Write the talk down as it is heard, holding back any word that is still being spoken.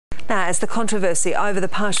Now, as the controversy over the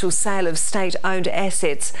partial sale of state-owned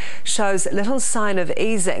assets shows little sign of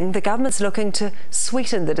easing, the government's looking to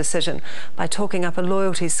sweeten the decision by talking up a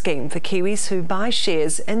loyalty scheme for Kiwis who buy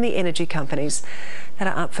shares in the energy companies that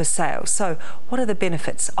are up for sale. So what are the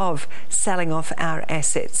benefits of selling off our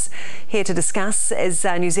assets? Here to discuss is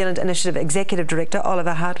New Zealand Initiative Executive Director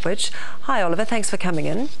Oliver Hartwich. Hi Oliver, thanks for coming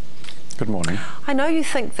in. Good morning. I know you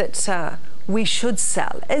think that we should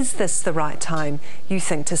sell. Is this the right time, you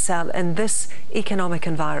think, to sell in this economic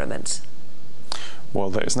environment? Well,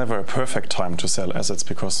 there is never a perfect time to sell assets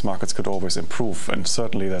because markets could always improve, and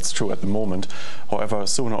certainly that's true at the moment. However,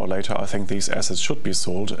 sooner or later, I think these assets should be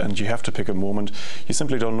sold, and you have to pick a moment. You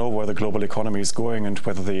simply don't know where the global economy is going and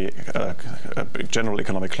whether the general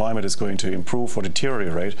economic climate is going to improve or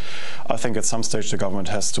deteriorate. I think at some stage the government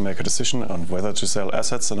has to make a decision on whether to sell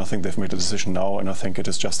assets, and I think they've made a decision now, and I think it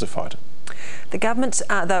is justified. The government,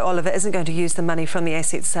 though, Oliver, isn't going to use the money from the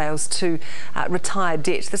asset sales to retire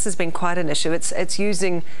debt. This has been quite an issue. It's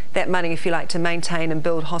using that money, if you like, to maintain and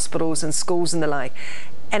build hospitals and schools and the like.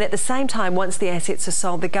 And at the same time, once the assets are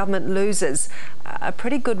sold, the government loses a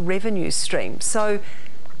pretty good revenue stream. So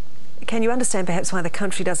can you understand perhaps why the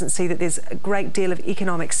country doesn't see that there's a great deal of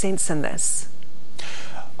economic sense in this?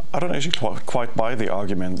 I don't actually quite buy the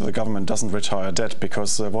argument that the government doesn't retire debt,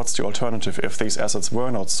 because what's the alternative if these assets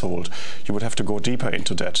were not sold? You would have to go deeper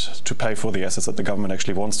into debt to pay for the assets that the government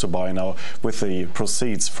actually wants to buy now with the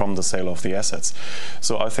proceeds from the sale of the assets.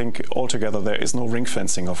 So I think altogether there is no ring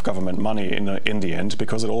fencing of government money in the end,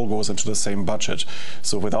 because it all goes into the same budget.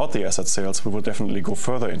 So without the asset sales, we will definitely go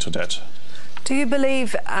further into debt. Do you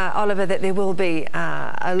believe, Oliver, that there will be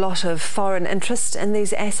a lot of foreign interest in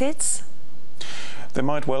these assets? There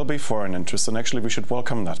might well be foreign interest, and actually we should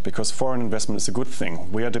welcome that, because foreign investment is a good thing.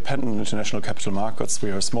 We are dependent on international capital markets,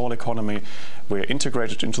 we are a small economy, we are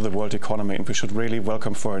integrated into the world economy, and we should really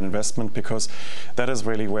welcome foreign investment, because that is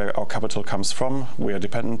really where our capital comes from. We are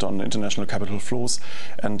dependent on international capital flows,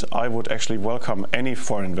 and I would actually welcome any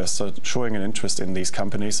foreign investor showing an interest in these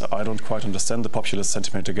companies. I don't quite understand the populist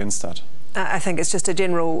sentiment against that. I think it's just a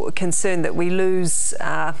general concern that we lose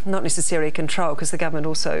not necessarily control, because the government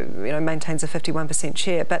also, maintains a 51%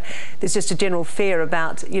 share, but there's just a general fear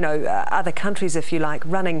about, other countries, if you like,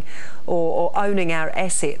 running or owning our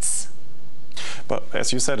assets. But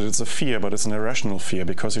as you said, it's a fear, but it's an irrational fear,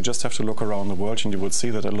 because you just have to look around the world and you will see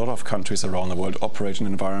that a lot of countries around the world operate in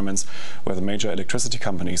environments where the major electricity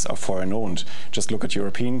companies are foreign owned. Just look at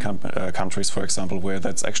European countries, for example, where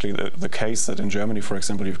that's actually the case, that in Germany, for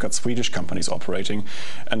example, you've got Swedish companies operating,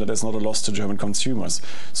 and that is not a loss to German consumers.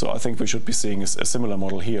 So I think we should be seeing a similar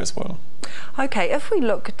model here as well. Okay, if we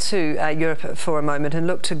look to Europe for a moment and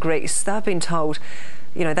look to Greece, they've been told,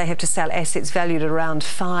 they have to sell assets valued at around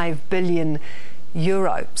 €5 billion.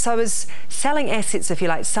 So is selling assets, if you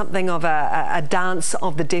like, something of a dance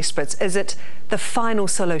of the desperates? Is it the final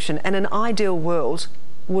solution? In an ideal world,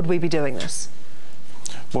 would we be doing this?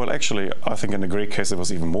 Well, actually, I think in the Greek case it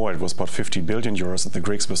was even more. It was about 50 billion euros that the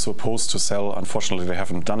Greeks were supposed to sell. Unfortunately, they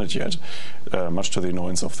haven't done it yet, much to the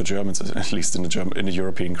annoyance of the Germans, at least in the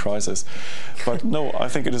European crisis. But no, I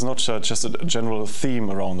think it is not just a general theme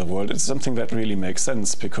around the world. It's something that really makes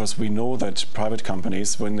sense, because we know that private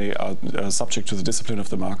companies, when they are subject to the discipline of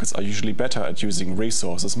the markets, are usually better at using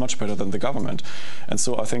resources, much better than the government. And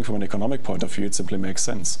so I think from an economic point of view, it simply makes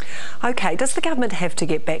sense. OK, does the government have to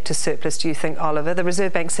get back to surplus, do you think, Oliver? The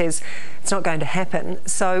Reserve Bank says it's not going to happen.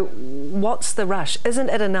 So what's the rush? Isn't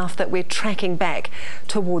it enough that we're tracking back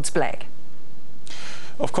towards black?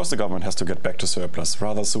 Of course the government has to get back to surplus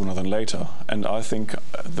rather sooner than later, and I think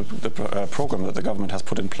the program that the government has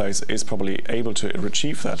put in place is probably able to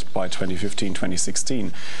achieve that by 2015,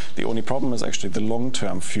 2016. The only problem is actually the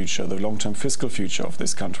long-term future, the long-term fiscal future of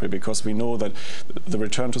this country, because we know that the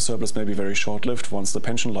return to surplus may be very short-lived once the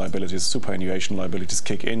pension liabilities, superannuation liabilities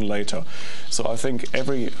kick in later. So I think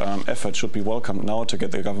every effort should be welcomed now to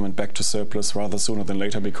get the government back to surplus rather sooner than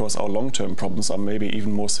later, because our long-term problems are maybe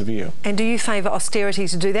even more severe. And do you favour austerity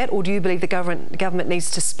to do that, or do you believe the government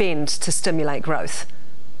needs to spend to stimulate growth?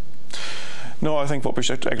 No, I think what we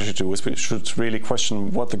should actually do is we should really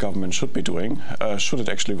question what the government should be doing. Should it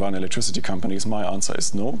actually run electricity companies? My answer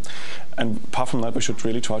is no. And apart from that, we should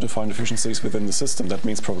really try to find efficiencies within the system. That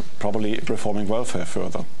means probably reforming welfare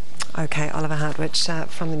further. OK, Oliver Hartwich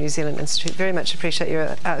from the New Zealand Institute. Very much appreciate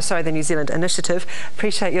your, the New Zealand Initiative.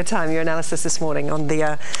 Appreciate your time, your analysis this morning on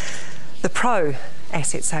the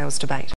pro-asset sales debate.